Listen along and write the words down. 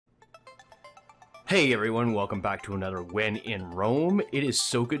Hey everyone, welcome back to another When in Rome. It is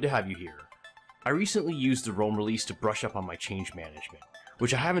so good to have you here. I recently used the Rome release to brush up on my change management,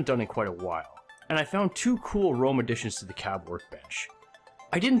 which I haven't done in quite a while, and I found two cool Rome additions to the cab workbench.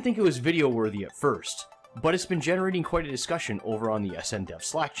 I didn't think it was video worthy at first, but it's been generating quite a discussion over on the SN Dev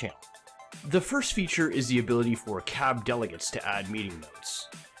Slack channel. The first feature is the ability for cab delegates to add meeting notes.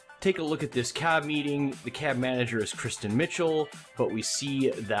 Take a look at this cab meeting. The cab manager is Kristen Mitchell, but we see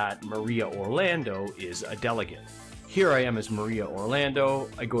that Maria Orlando is a delegate. Here I am as Maria Orlando.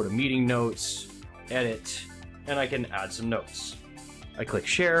 I go to meeting notes, edit, and I can add some notes. I click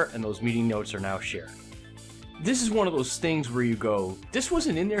share, and those meeting notes are now shared. This is one of those things where you go, this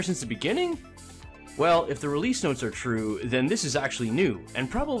wasn't in there since the beginning? Well, if the release notes are true, then this is actually new, and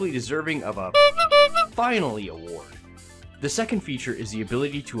probably deserving of a finally award. The second feature is the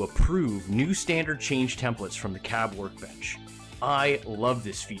ability to approve new standard change templates from the cab workbench. I love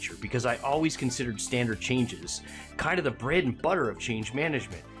this feature because I always considered standard changes kind of the bread and butter of change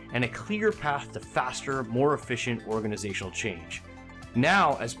management and a clear path to faster, more efficient organizational change.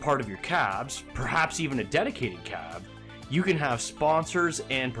 Now, as part of your cabs, perhaps even a dedicated cab, you can have sponsors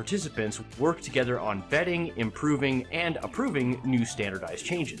and participants work together on vetting, improving, and approving new standardized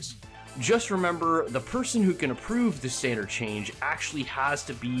changes. Just remember, the person who can approve the standard change actually has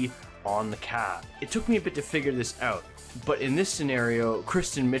to be on the cab. It took me a bit to figure this out, but in this scenario,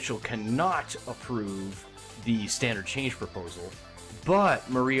 Kristen Mitchell cannot approve the standard change proposal, but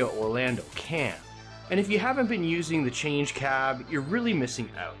Maria Orlando can. And if you haven't been using the change cab, you're really missing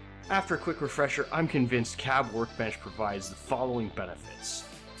out. After a quick refresher, I'm convinced Cab Workbench provides the following benefits.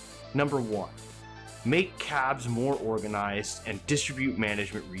 Number 1. Make cabs more organized and distribute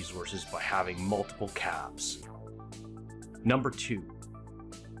management resources by having multiple cabs. Number 2.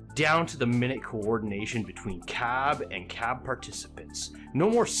 Down to the minute coordination between cab and cab participants.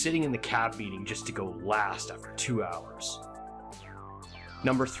 No more sitting in the cab meeting just to go last after 2 hours.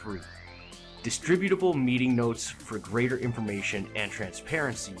 Number 3. Distributable meeting notes for greater information and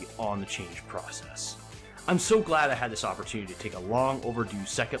transparency on the change process. I'm so glad I had this opportunity to take a long overdue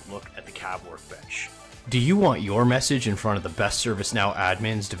second look at the cab workbench. Do you want your message in front of the best ServiceNow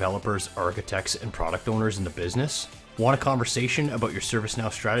admins, developers, architects, and product owners in the business? Want a conversation about your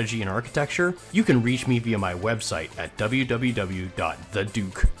ServiceNow strategy and architecture? You can reach me via my website at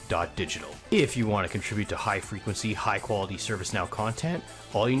www.theduke.digital. If you want to contribute to high-frequency, high-quality ServiceNow content,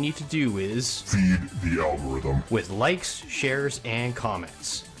 all you need to do is feed the algorithm with likes, shares, and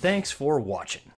comments. Thanks for watching.